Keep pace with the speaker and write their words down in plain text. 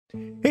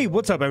Hey,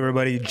 what's up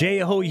everybody?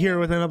 J-Ho here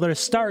with another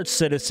Star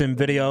Citizen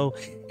video,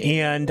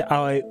 and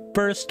I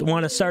first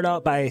want to start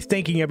out by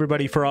thanking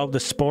everybody for all the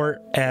support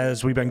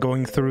as we've been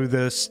going through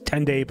this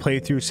 10-day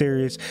playthrough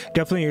series.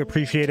 Definitely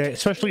appreciate it,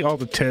 especially all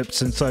the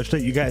tips and such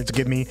that you guys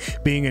give me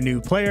being a new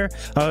player.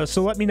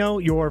 So let me know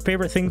your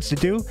favorite things to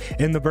do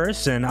in the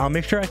verse, and I'll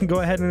make sure I can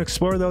go ahead and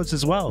explore those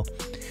as well.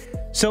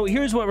 So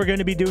here's what we're going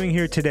to be doing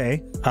here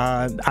today.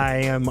 I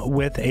am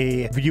with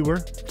a viewer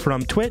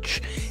from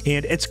Twitch,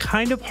 and it's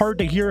kind of hard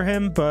to hear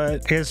him,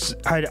 but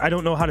I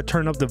don't know how to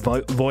turn up the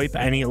VoIP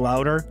any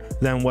louder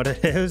than what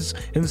it is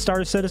in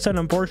Star Citizen,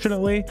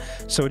 unfortunately.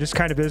 So it just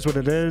kind of is what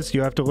it is.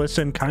 You have to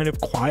listen kind of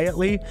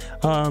quietly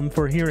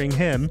for hearing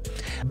him.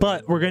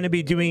 But we're going to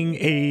be doing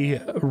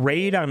a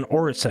raid on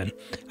Orison.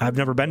 I've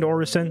never been to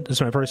Orison. This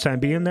is my first time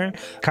being there.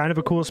 Kind of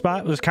a cool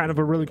spot. It was kind of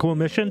a really cool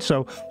mission.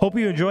 So hope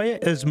you enjoy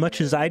it as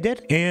much as I did.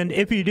 And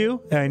if you do,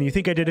 and you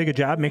think I did a good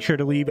job, make sure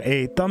to leave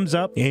a thumbs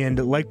up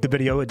and like the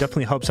video. It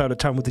definitely helps out a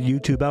ton with the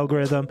YouTube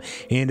algorithm.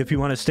 And if you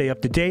want to stay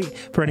up to date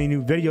for any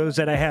new videos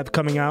that I have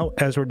coming out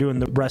as we're doing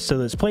the rest of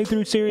this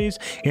playthrough series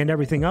and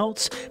everything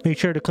else, make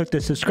sure to click the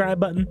subscribe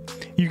button.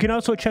 You can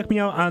also check me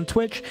out on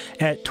Twitch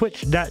at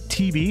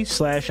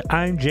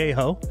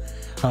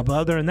twitch.tv/I'mJho. But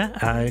other than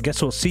that, I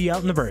guess we'll see you out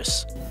in the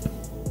verse.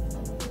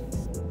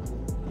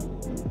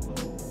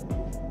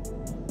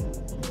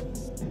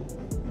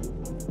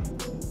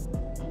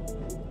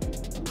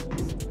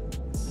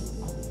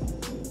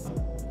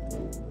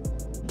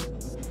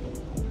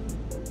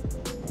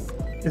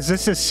 Is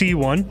this a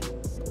C1?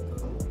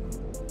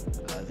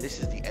 This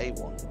is the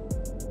A1.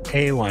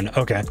 A1,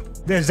 okay.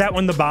 Is that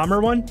one the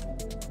bomber one?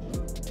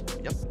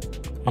 Yep.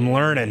 I'm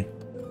learning.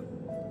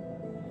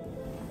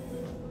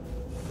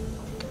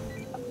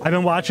 I've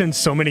been watching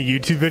so many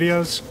YouTube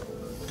videos.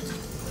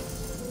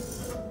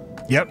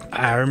 Yep,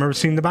 I remember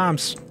seeing the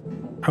bombs.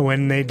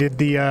 When they did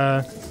the,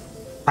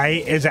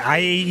 is it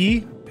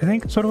IAE? I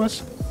think that's what it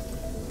was.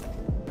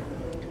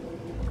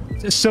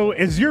 So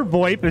is your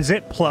VoIP, is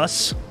it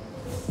plus?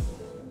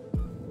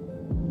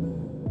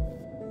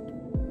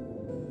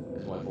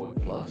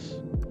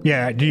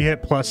 Yeah, do you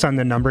hit plus on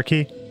the number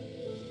key?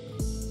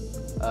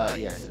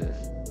 Yes, it is.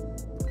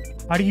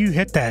 How do you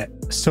hit that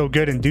so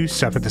good and do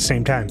stuff at the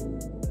same time?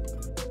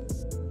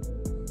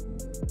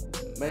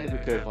 Mainly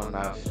because my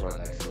mouse is right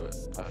next to it.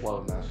 I fly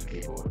with mouse and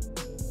keyboard.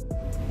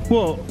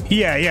 Well,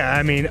 yeah,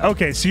 I mean,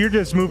 okay, so you're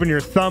just moving your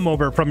thumb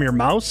over from your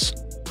mouse?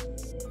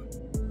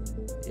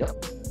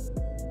 Yep.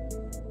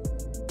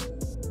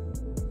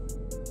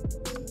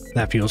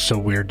 That feels so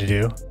weird to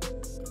do.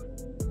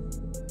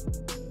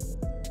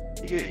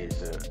 You get used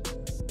to it.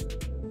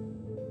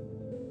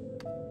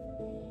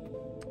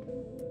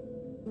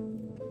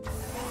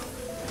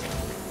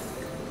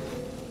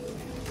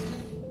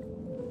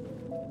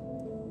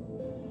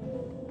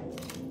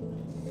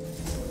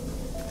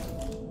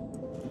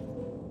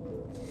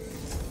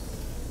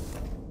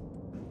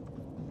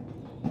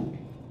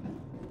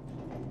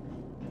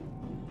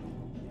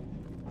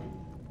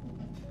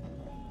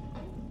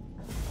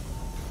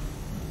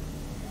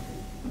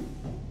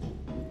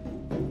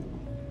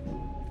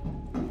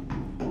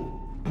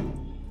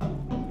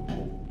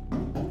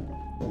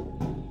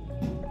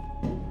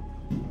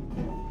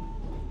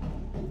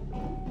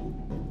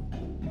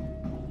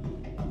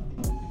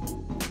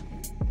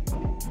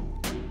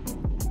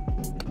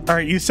 All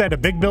right, you said a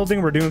big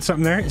building. We're doing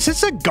something there. Is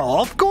this a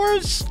golf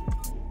course?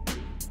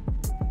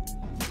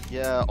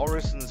 Yeah,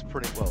 Orison's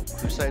pretty well.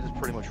 Crusade is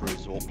pretty much a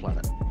resort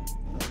planet.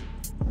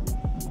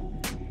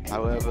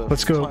 However,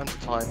 Let's go. From time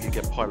to time, you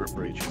get pirate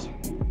breaches.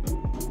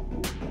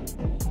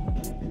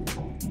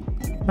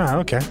 Oh,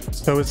 okay.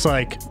 So it's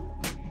like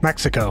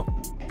Mexico.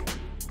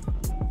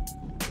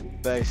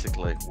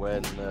 Basically,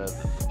 when the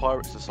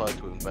pirates decide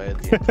to invade,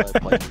 the entire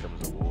place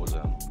becomes a war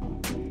zone.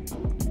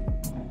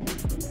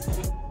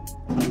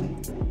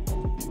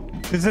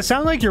 Does it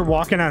sound like you're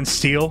walking on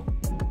steel?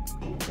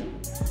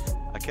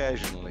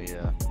 Occasionally,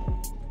 yeah.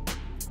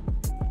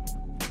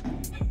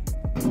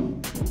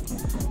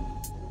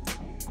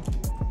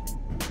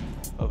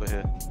 Over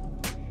here.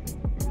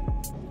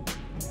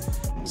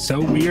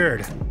 So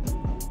weird.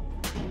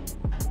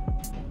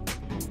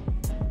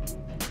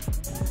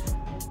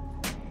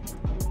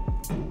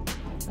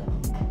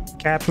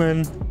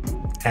 Kaplan,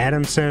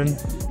 Adamson,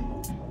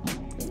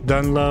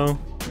 Dunlow.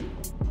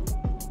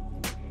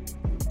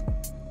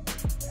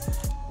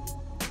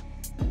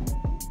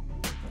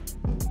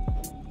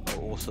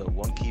 Also,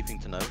 one key thing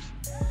to note,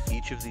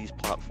 each of these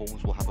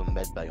platforms will have a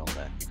med bay on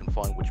there. You can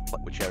find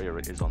which area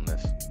it is on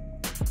this.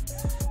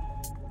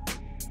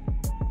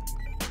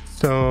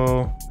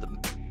 So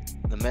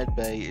the med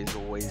bay is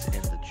always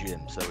in the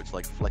gym, so it's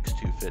like Flex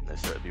 2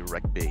 Fitness, so it'd be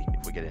Rec B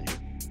if we get injured.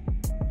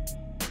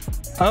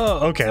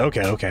 oh,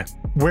 okay.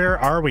 Where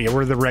are we?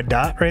 We're the red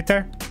dot right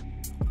there?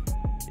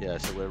 Yeah,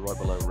 so we're right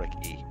below Rec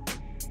E.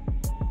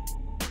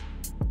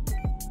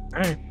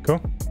 All right,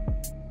 cool.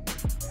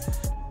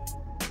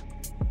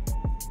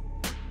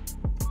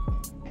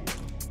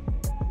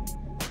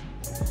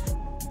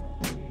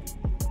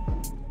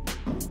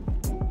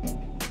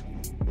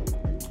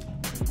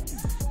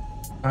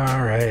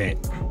 All right.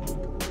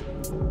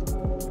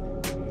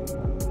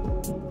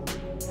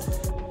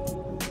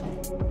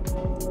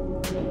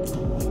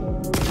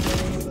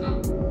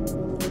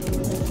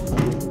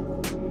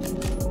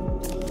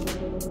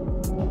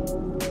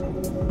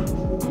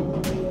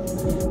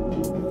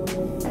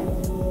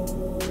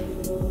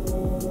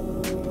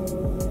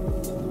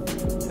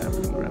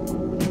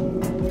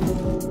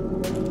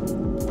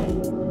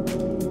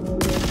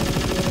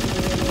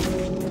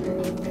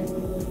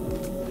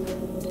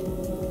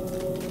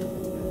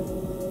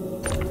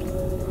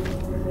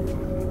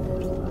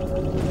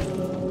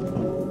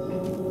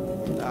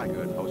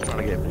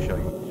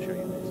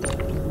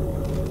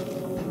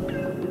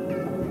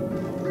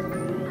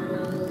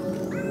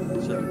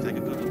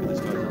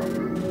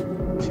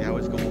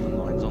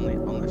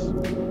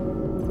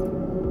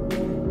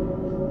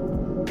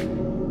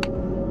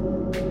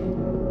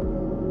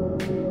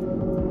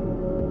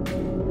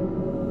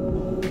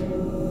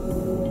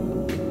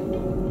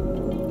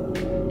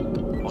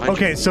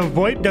 Okay, so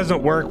VoIP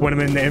doesn't work when I'm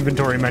in the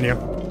inventory menu.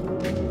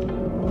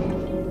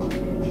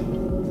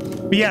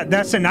 But yeah,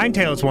 that's the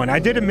Ninetales one. I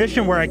did a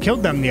mission where I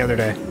killed them the other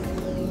day.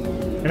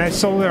 And I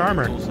stole their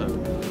armor.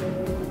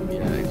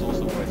 It's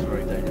also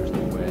very dangerous to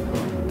wear.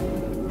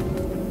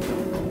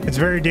 It's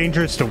very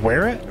dangerous to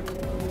wear it?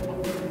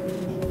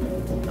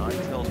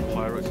 Ninetales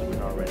pirates have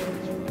been our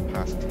enemies for the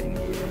past 10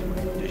 years with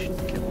the condition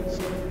to kill us.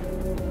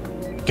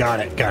 Got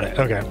it,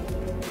 okay.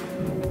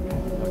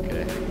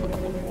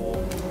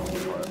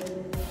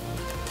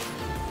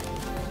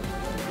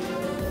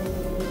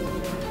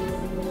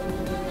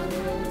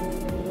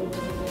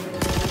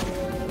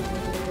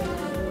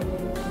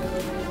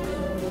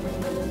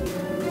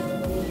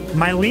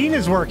 My lean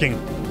is working.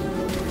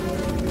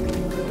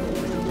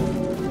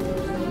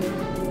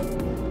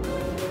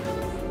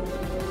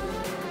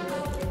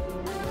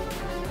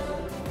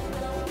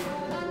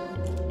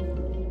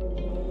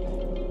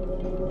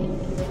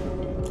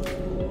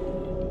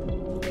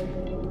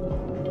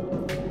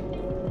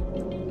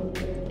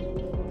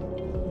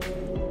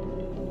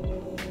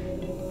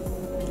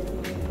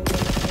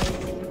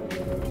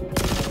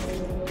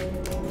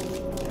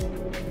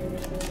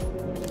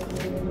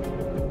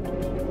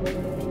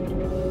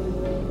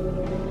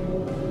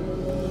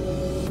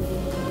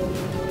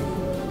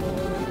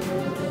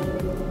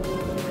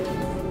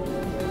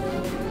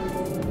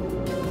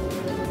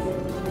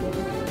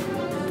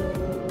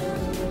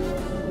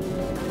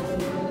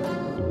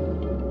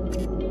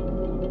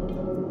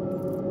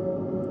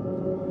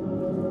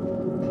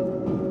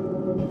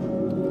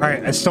 All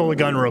right, I stole a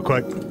gun real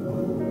quick.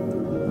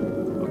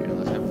 Okay,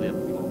 let's have the other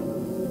floor.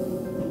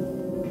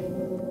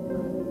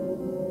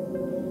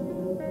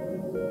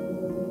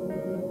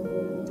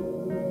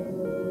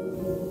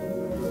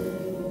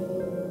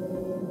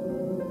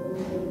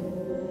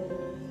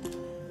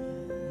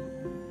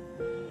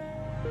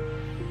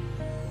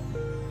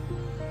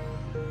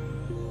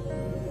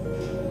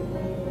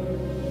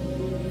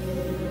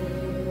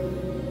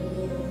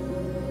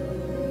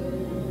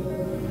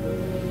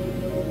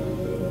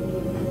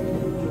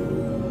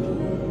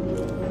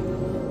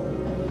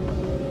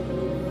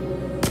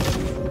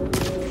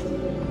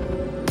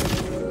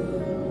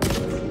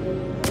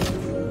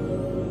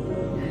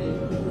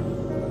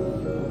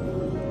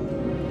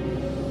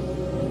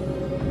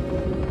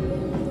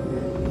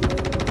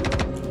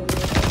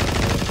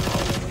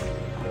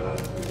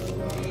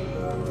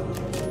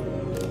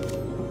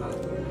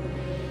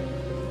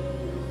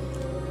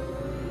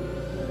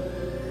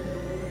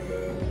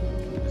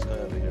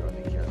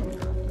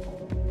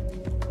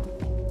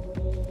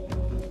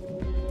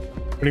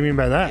 What do you mean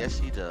by that? Yes,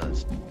 he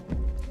does.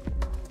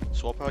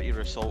 Swap out your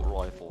assault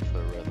rifle for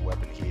the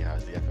weapon he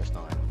has, the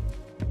FS9.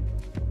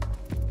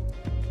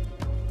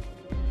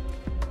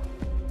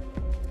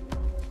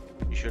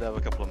 You should have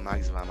a couple of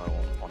mags of ammo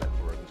on it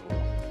for him as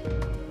well.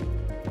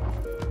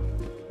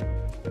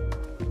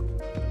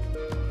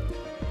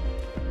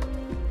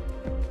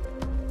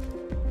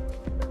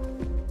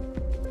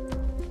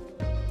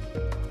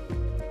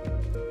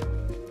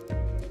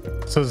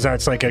 So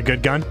that's like a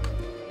good gun?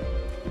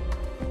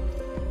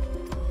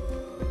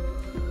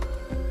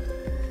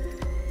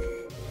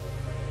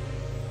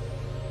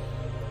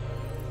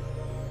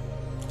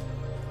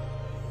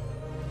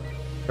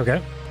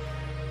 Okay.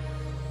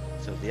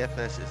 So the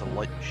FS is a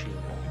light machine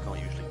gun. You can't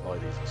usually buy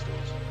these in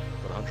stores.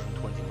 But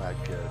 120 mag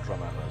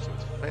drum ammo, so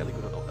it's fairly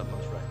good at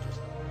most ranges.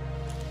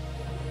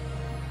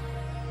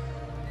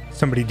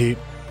 Somebody deep.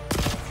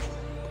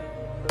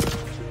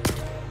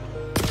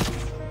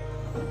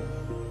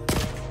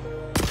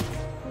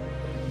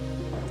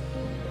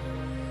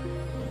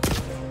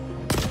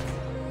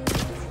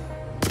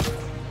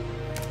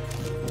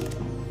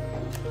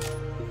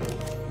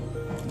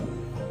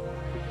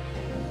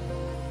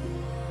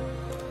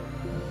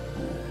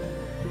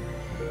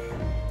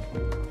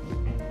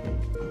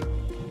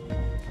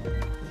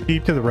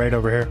 Deep to the right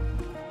over here.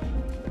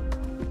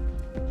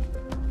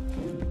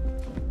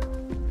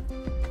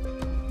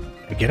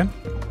 Did I get him?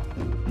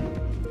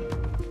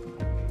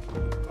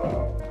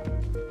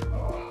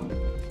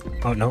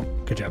 Oh no,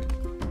 good job.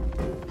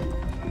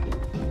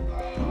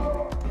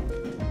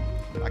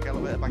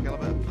 back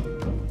elevator.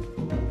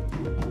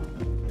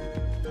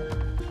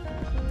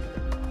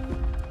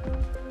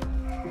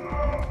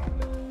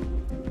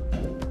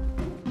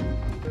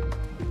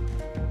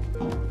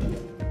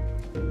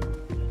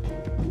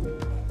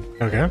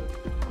 Okay.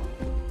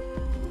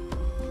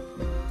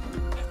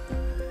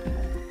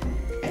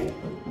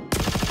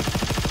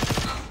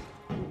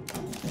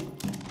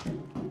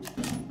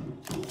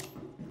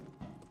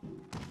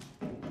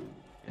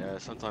 Yeah,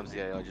 sometimes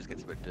the AI just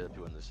gets a bit derpy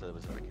when the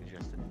servers are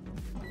congested.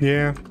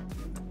 Yeah.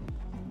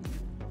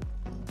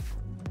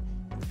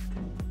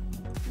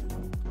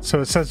 So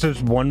it says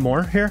there's one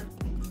more here?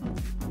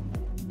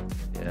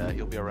 Yeah,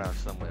 he'll be around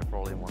somewhere,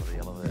 probably in one of the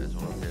elevators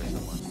or up here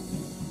somewhere.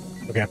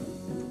 Okay.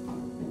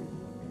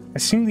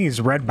 I've seen these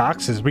red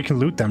boxes. We can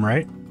loot them,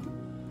 right?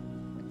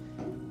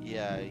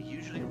 Yeah,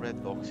 usually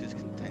red boxes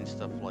contain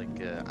stuff like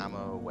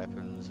ammo,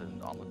 weapons,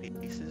 and armor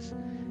pieces.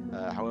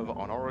 However,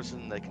 on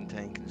Orison, they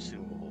contain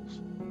consumables.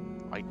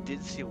 I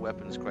did see a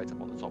weapons crate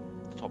up on the top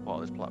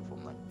part of this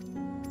platform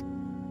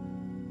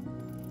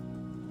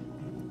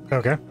there.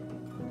 Okay.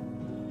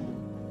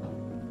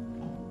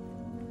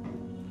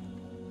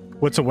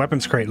 What's a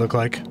weapons crate look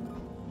like?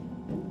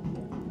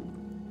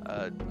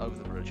 Over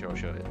the bridge, I'll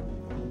show you.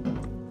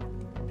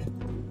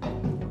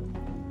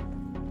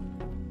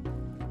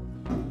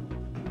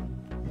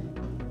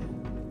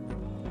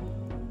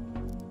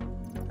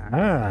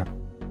 Ah.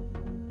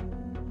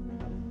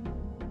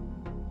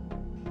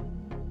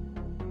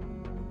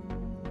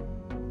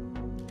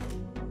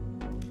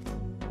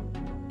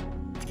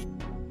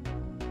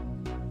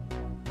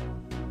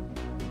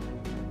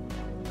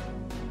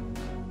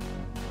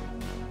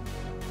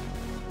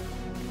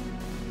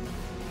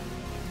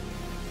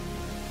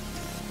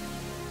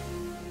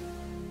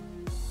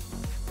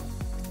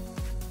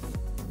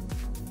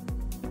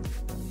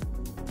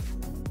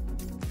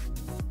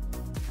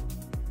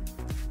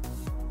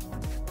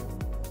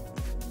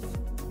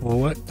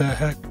 What the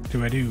heck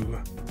do I do?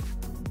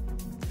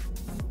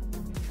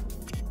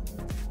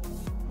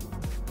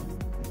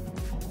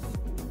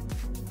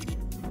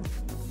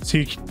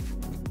 See.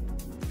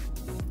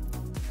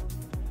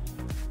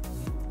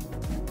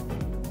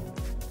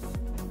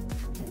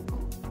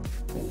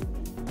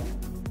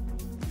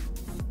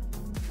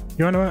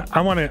 You know what?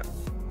 I want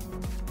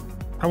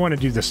to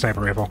do the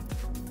sniper rifle.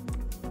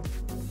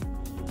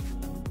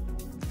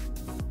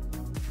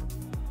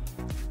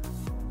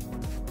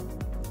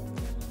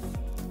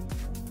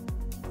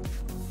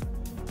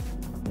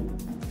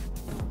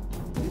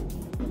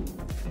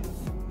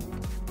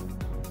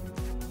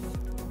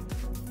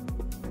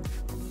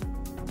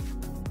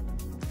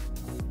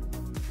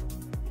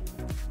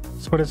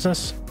 What is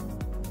this?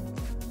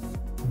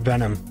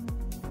 Venom.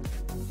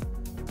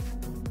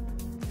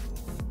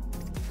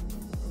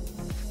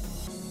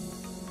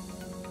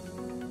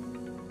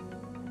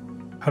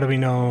 How do we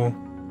know?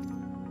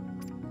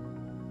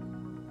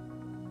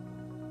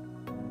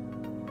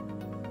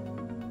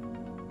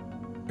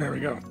 There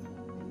we go.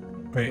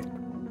 Wait.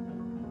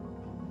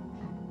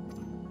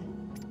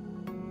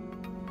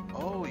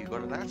 Oh, you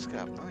got an ad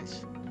scav,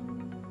 nice.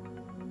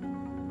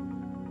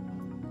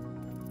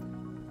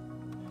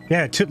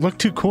 Yeah, it looked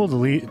too cool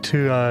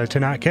to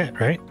not get,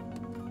 right?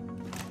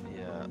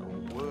 Yeah,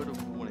 a word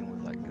of warning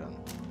with that gun.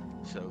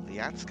 So the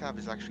ADSCAV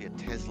is actually a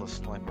Tesla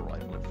sniper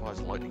rifle. It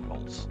fires lightning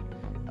bolts,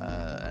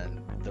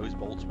 and those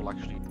bolts will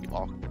actually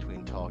arc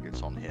between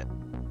targets on hit.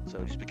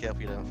 So just be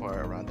careful you don't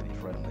fire around any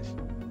friendlies.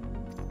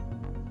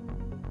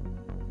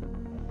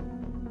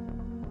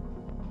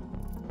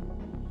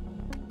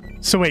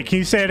 So wait, can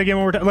you say it again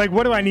one more time? Like,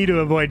 what do I need to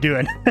avoid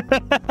doing?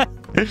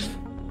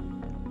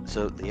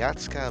 So the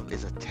ADSCAV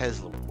is a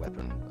Tesla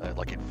weapon,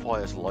 like it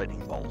fires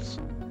lightning bolts,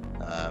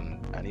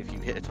 and if you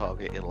hit a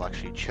target, it'll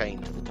actually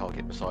chain to the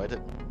target beside it,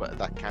 but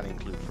that can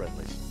include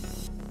friendlies.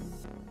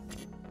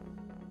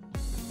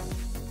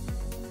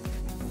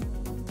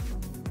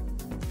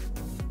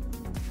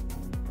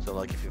 So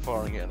like if you're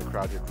firing it in a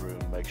crowded room,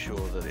 make sure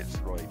that it's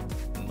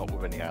not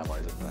with any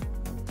allies in there.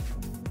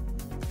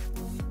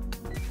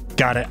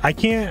 Got it. I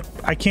can't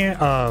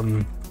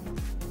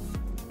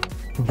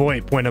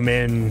VoIP when I'm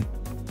in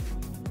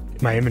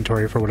my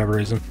inventory for whatever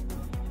reason.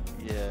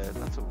 Yeah,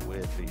 that's a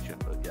weird feature,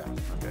 but yeah,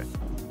 okay.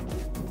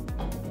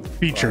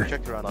 Feature. Well, I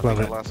checked around, I Love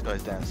think it. the last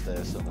guy's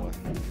downstairs somewhere.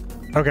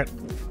 Okay.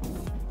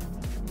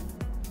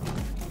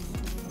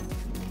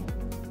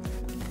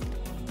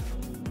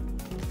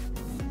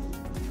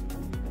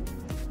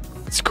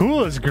 It's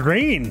cool. It's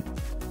green.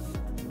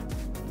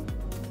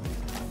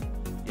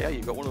 Yeah,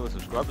 you got one of the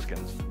subscriber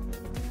skins.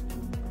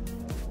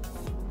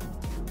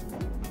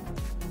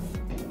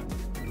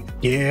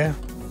 Yeah.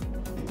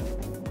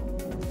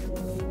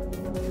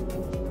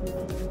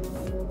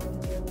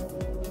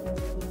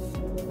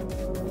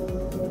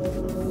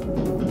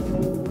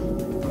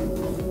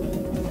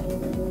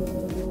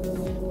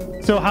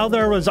 So how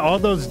there was all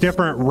those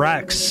different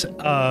wrecks,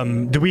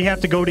 do we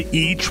have to go to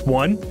each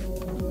one?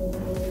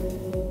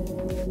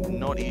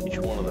 Not each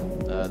one of them.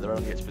 They're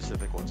only at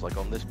specific ones. Like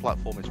on this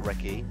platform, it's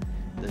Wreck E.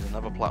 There's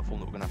another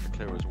platform that we're going to have to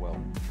clear as well.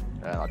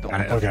 I'm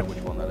not sure which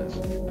one that is.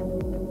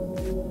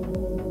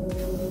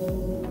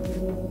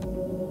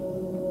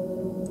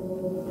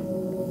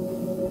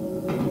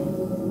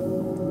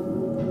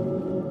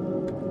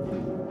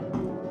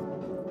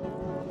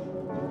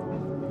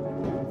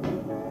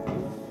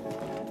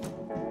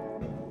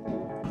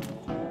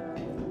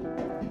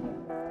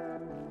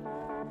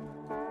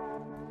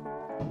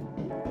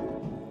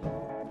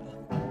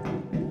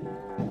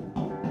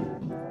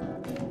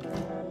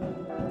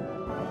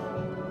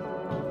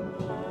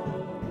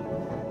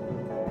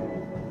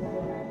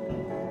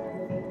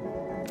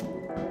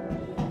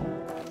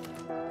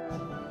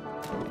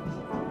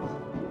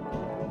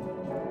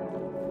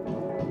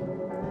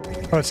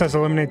 Oh, it says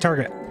eliminate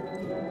target. Yeah,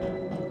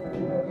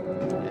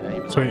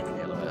 you Sweet.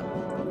 the elevator.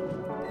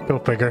 Go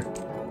figure.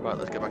 Right,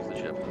 let's get back to the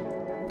ship.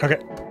 Okay.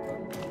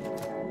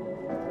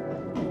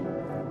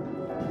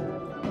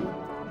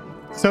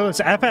 So it's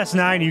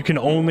FS9 you can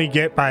only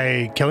get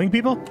by killing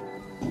people?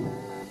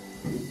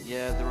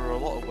 Yeah, there are a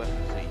lot of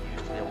weapons that you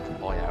used to be able to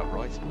buy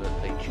outright,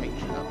 but they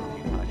changed it up a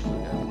few patches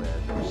ago, where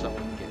there are some you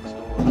can get in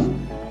stores,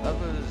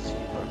 others you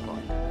won't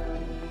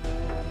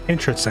find.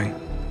 Interesting.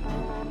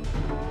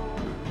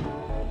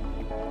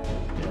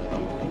 Yeah, the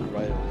Holy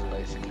Grail is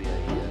basically a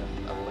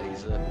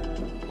laser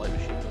light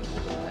machine gun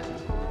called a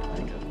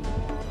maker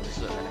for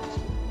certain enemies.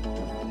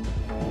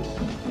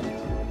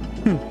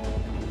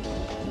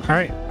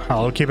 Alright,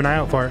 I'll keep an eye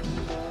out for it.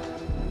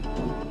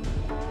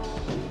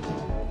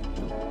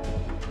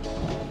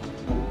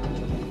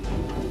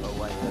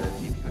 Oh, and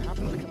if you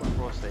happen to come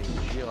across a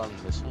Geon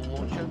missile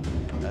launcher,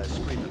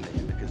 scream at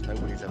me, because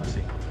nobody's ever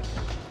seen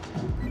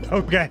one.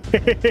 Okay.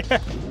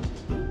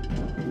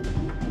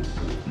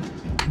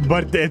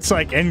 But it's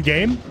like in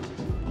game?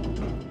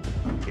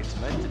 It's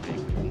meant to be.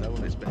 We've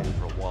known it's been in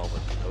for a while,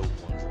 but no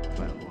one's ever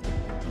found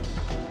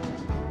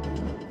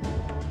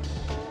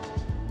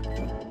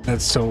one.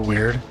 That's so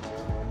weird.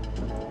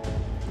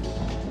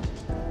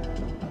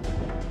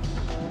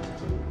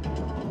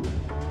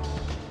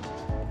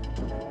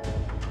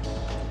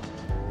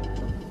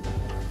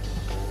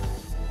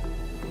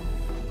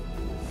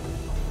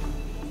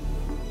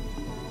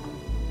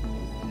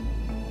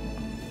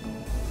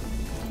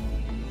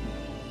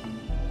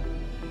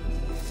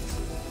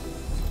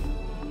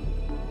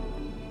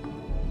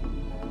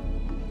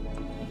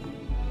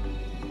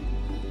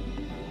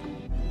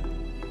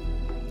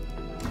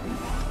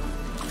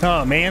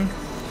 Oh man.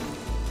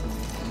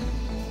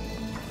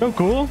 So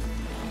cool.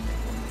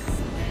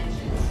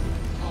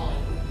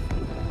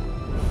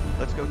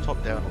 Let's go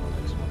top down on the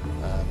next one.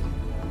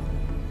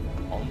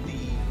 On the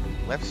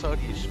left side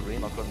of your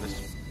screen, like on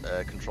this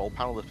control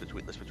panel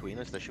that's between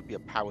us, there should be a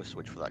power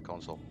switch for that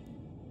console.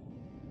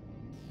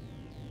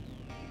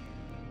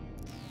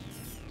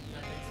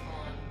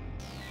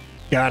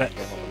 Got it.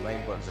 Then on the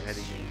main buttons ahead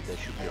of you, there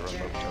should be a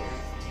remote tone.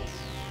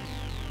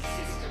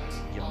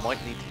 You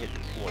might need to hit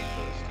deploy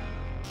first.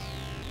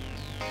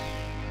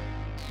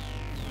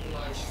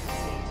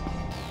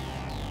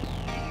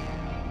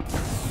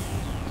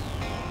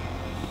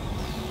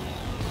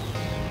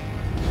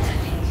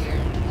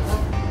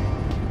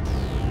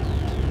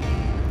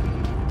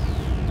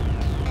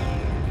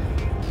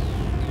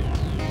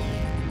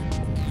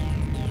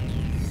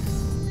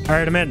 All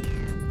right, I'm in.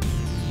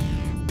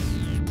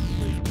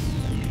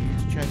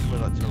 Check where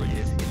that turret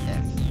is, hit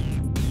F.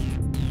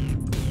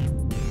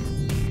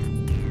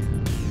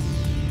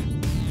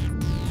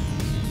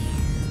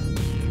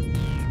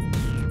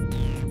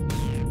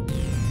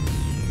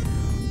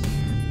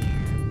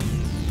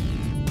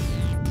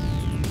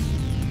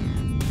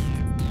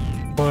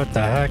 What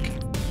the heck?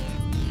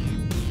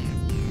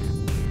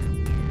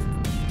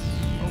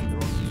 Oh, they're on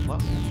the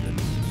platform.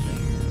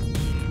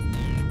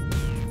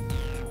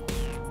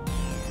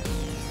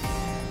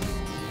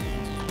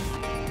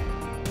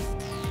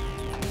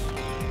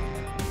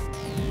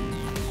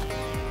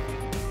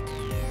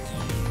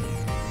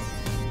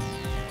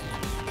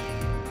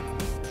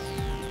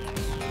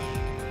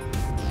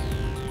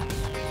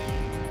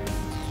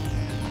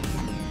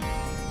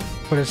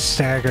 What is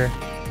stagger?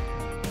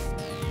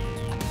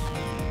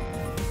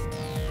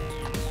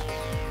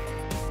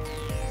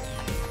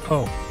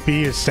 Oh,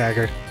 B is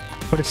staggered.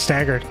 What is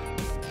staggered?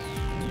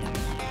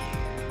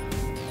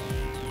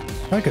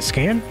 Like a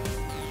scan?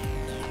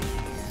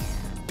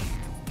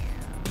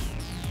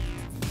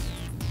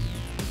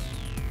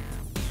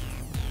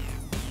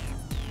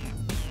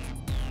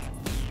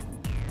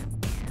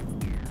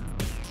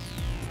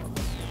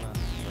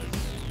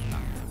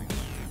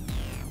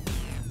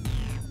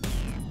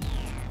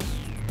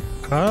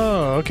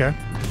 Oh, okay.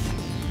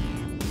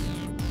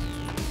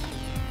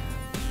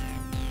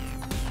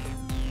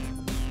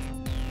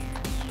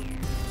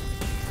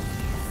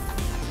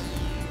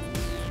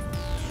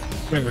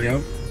 There we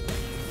go.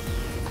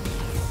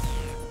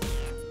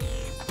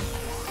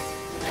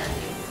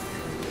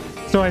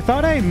 So I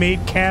thought I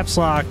made caps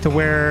lock to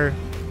where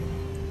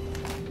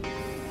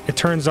it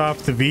turns off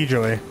the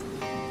VJoy,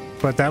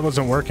 but that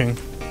wasn't working.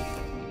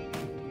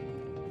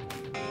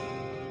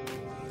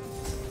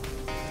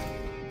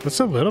 What's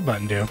the little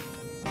button do?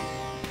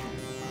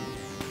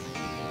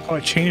 Oh,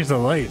 it changed the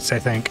lights, I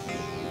think.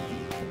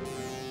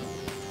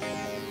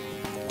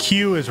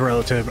 Q is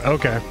relative.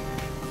 Okay.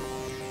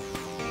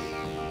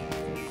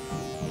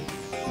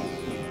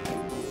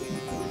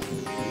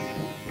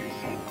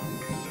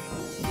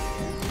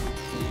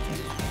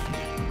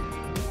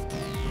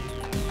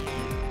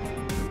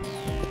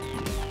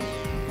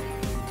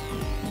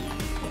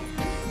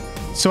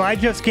 So I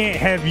just can't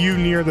have you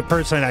near the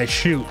person I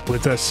shoot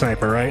with this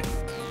sniper, right?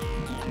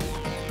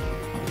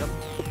 Yep.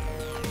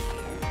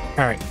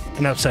 All right,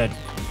 enough said.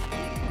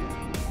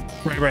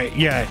 Right,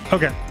 yeah,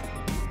 okay.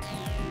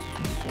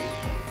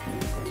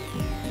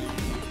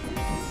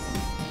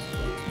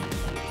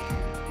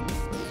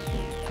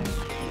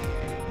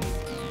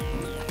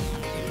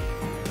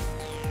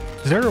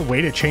 there a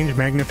way to change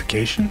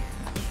magnification?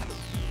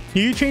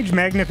 Can you change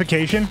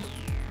magnification?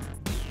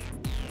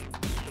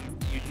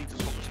 You need to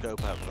swap the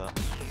scope out for that.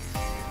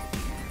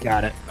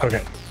 Got it.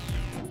 Okay.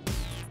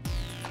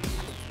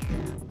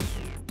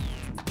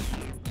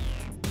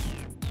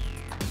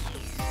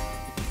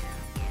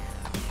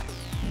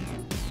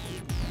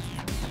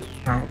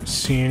 I don't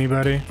see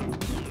anybody.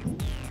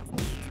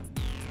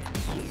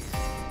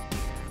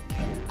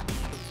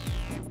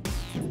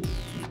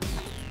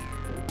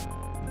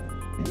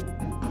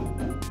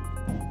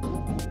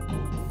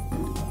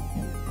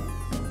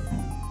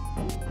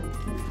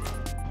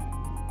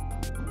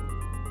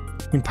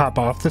 You can pop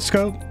off the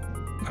scope?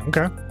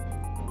 Okay.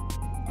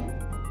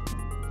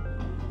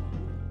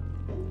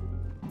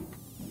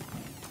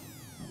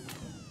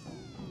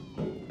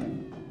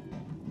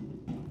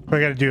 I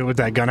gotta do it with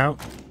that gun out.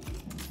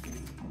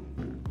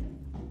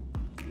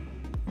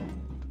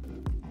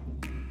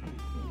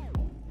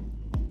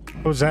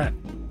 What was that?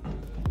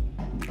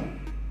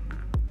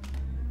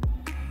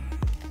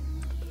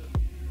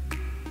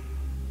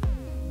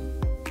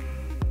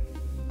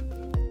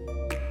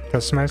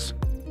 Customize?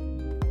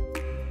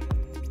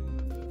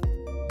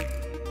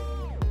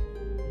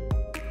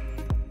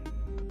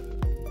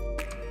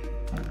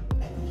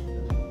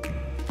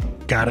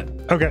 Got it.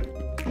 Okay.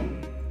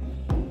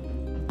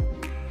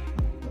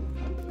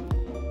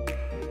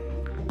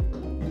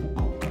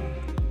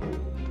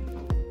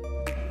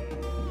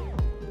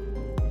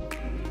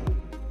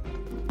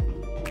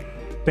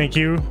 Thank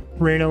you,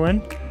 Raina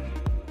Lynn.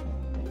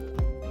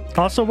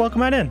 Also,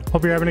 welcome on in.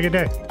 Hope you're having a good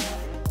day.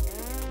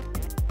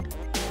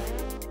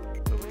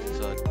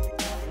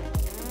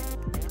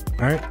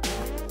 All right.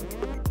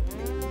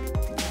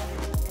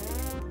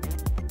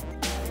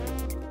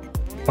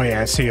 Oh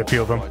yeah, I see a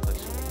few of them.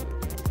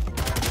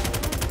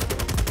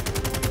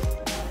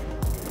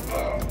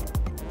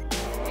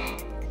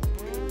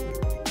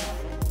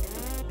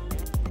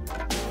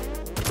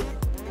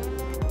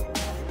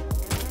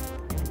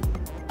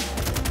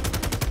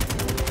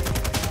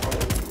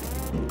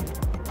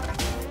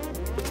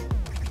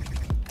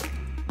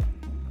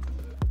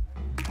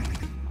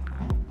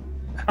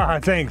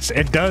 Thanks.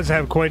 It does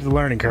have quite the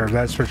learning curve,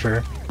 that's for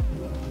sure.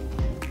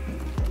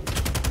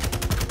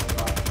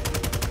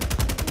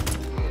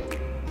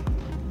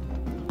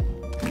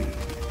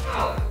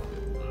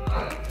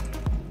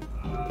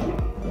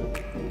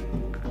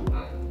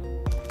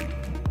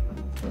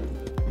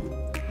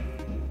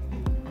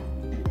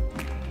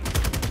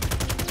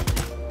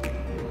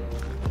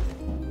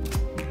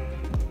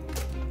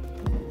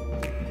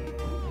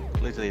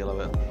 Clear to the yellow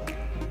bit.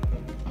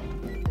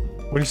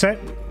 What do you say?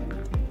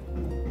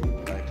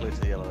 Clear to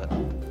the yellow bit.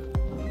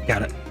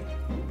 Got it.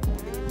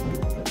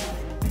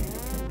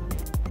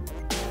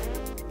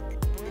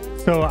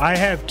 So I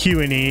have Q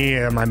and E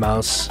on my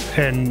mouse,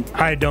 and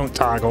I don't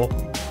toggle.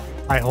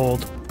 I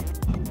hold.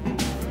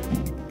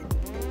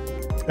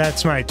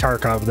 That's my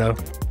Tarkov, though.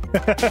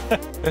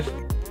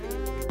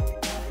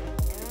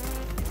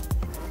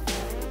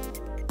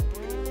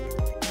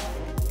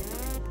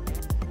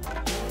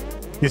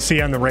 You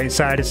see on the right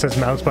side, it says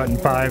mouse button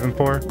 5 and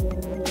 4.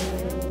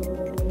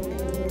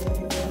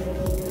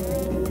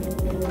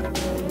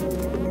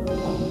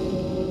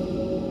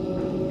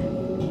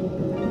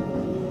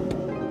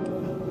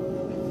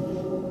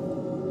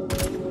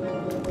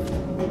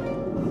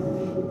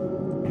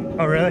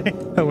 Oh, really?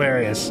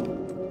 Hilarious.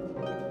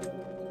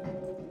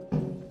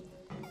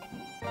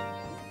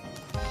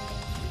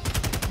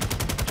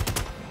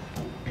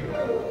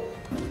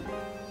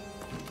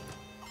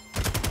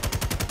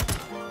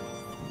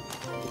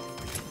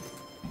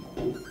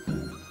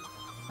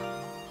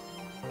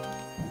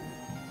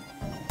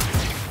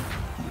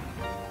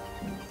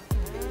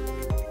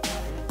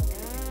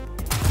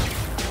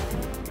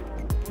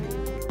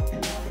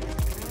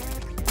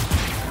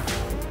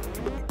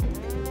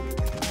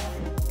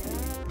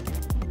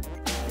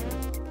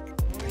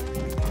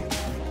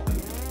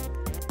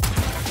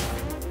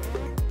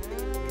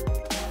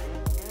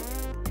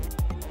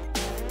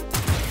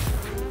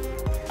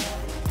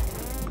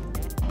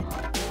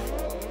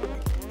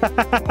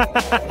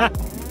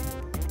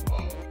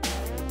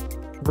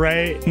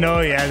 Right?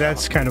 No, yeah,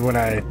 that's kind of what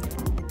I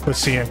was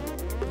seeing.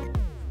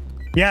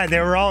 Yeah, they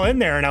were all in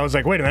there, and I was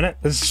like, wait a minute,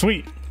 this is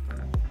sweet.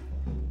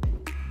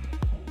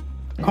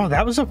 Oh,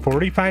 that was a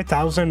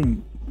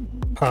 45,000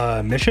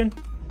 mission?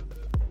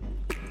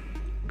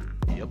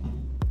 Yep.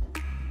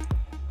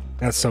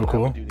 That's so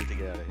cool. We do need to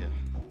get out of here.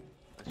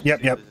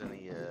 Yep, yep. If there's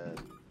any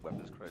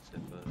weapons credits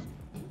in first.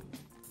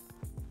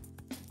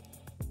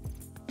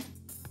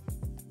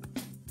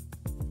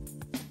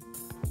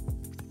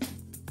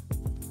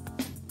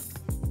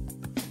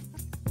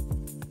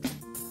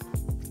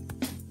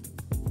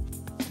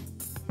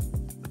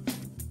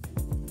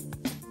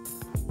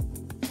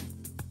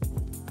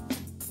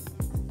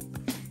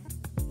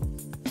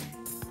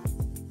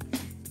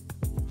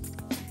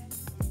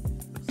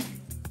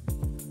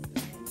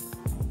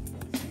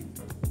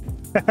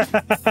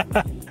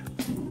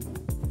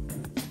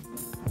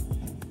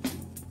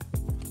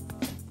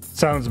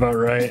 Sounds about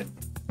right.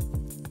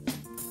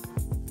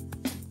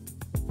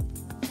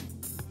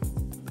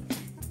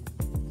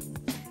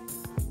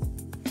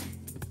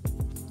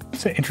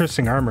 That's an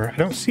interesting armor. I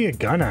don't see a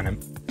gun on him.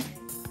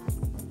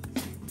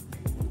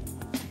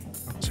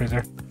 Oh, it's right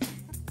there.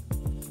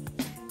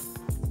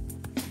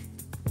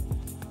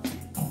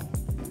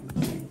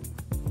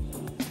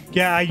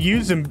 Yeah, I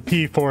used him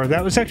P4.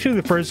 That was actually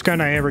the first gun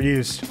I ever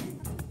used.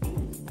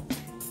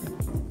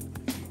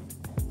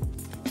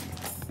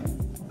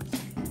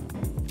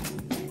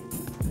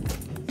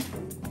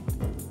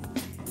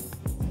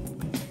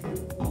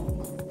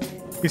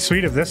 It'd be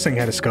sweet if this thing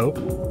had a scope.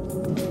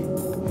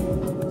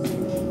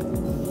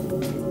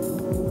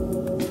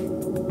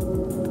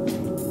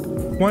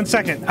 One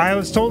second. I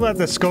was told that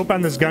the scope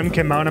on this gun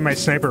can mount on my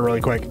sniper really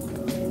quick.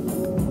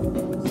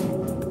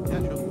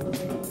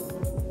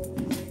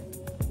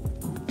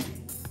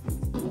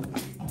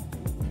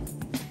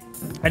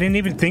 I didn't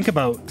even think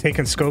about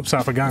taking scopes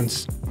off of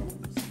guns.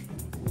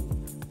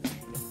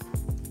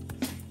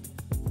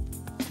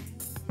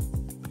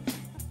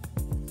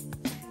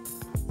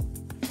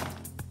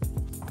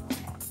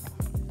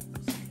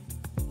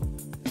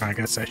 I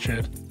guess I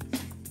should.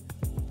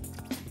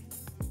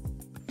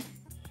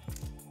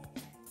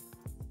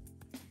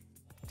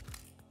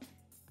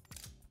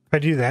 If I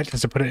do that,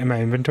 does it put it in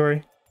my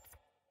inventory?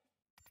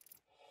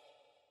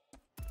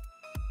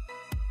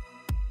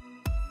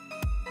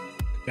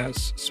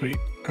 Yes, sweet.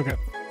 Okay.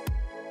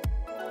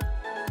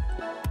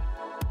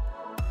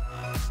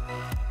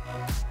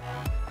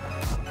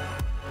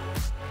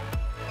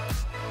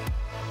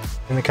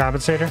 In the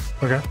compensator?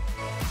 Okay.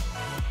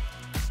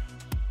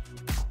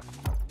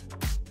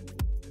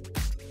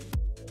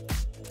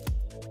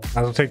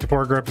 I'll take the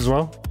foregrip as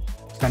well.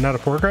 Is that not a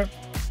foregrip?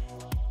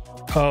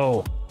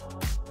 Oh.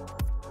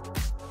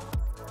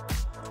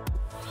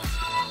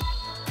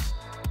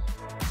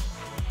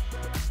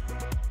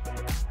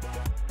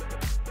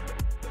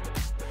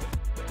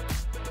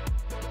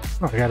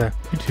 Oh, I got a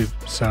YouTube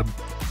sub.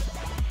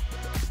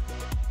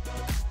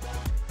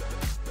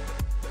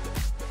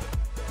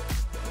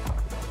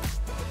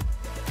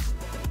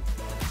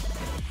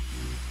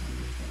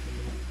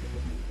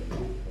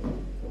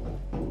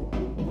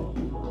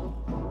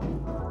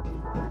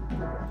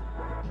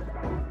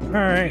 All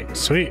right,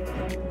 sweet.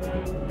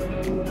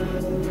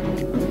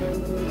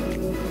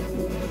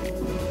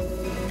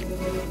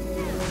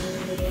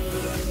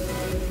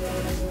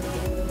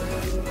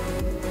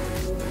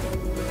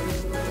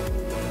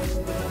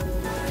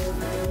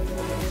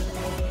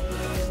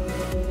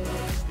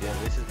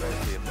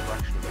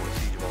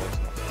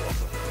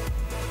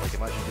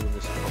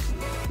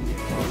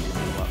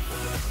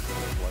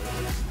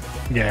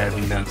 Yeah, I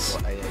think that's...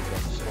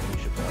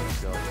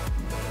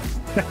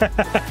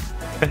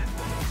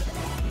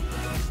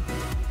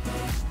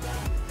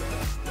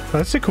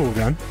 That's a cool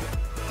gun.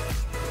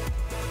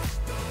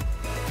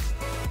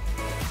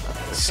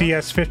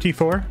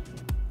 CS-54?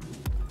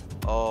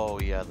 Oh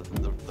yeah,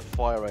 the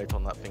fire rate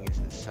on that thing is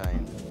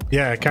insane.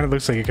 Yeah, it kind of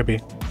looks like it could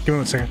be. Give me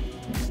 1 second.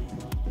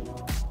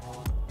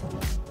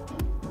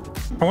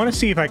 I want to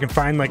see if I can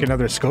find like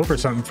another scope or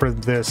something for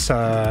this,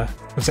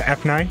 what's it,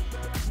 F9?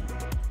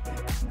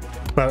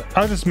 But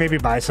I'll just maybe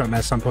buy something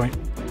at some point.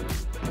 Yeah,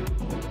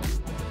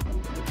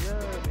 I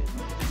mean, it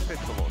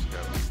fits a lot of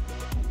scopes.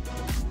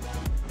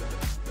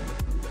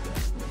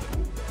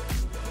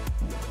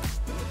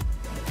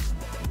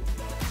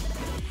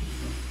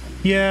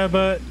 Yeah,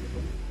 but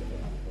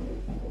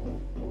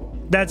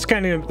that's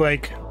kind of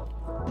like...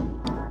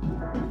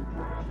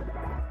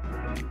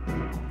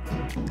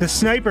 The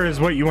sniper is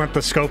what you want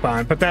the scope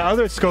on, but that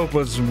other scope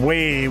was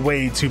way,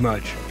 way too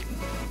much.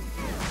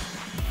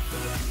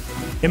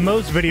 In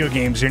most video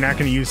games, you're not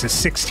going to use a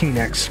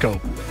 16x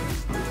scope.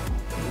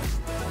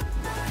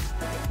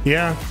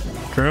 Yeah,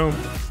 true.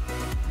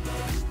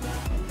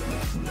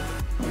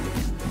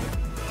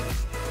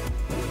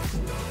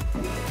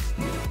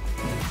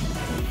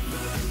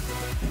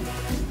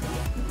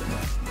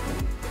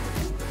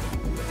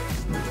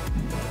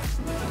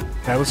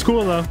 That was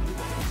cool, though.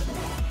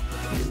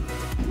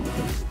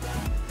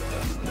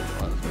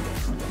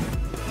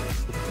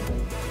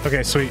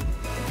 Okay, sweet.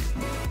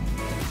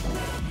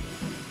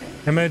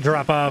 I'm gonna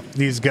drop off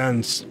these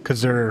guns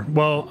because they're,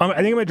 well, I think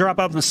I'm gonna drop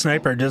off the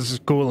sniper.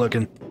 Just cool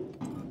looking.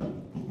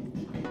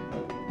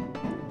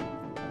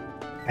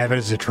 Have it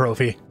as a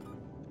trophy.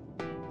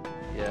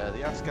 Yeah, the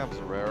ASCAV is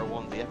a rarer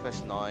one. The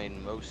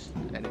FS9, most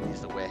enemies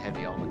that wear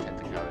heavy armor tend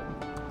to carry it.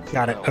 So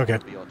Got it. Okay.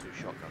 BR2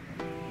 shotgun.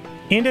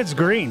 And it's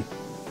green.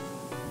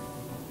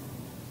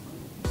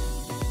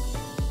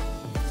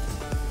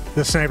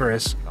 The sniper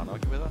is. Can't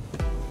argue with that.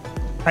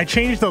 I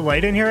changed the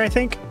light in here, I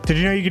think. Did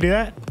you know you could do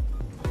that?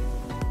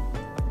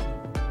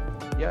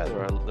 Yeah,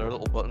 there are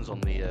little buttons on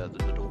the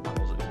door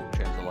panels that will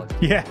change the light.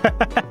 Yeah.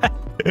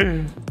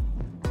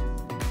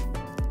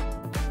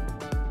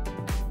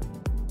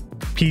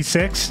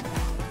 P6.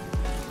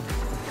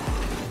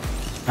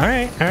 All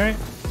right, all right.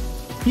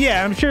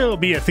 Yeah, I'm sure it'll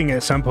be a thing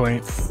at some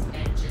point.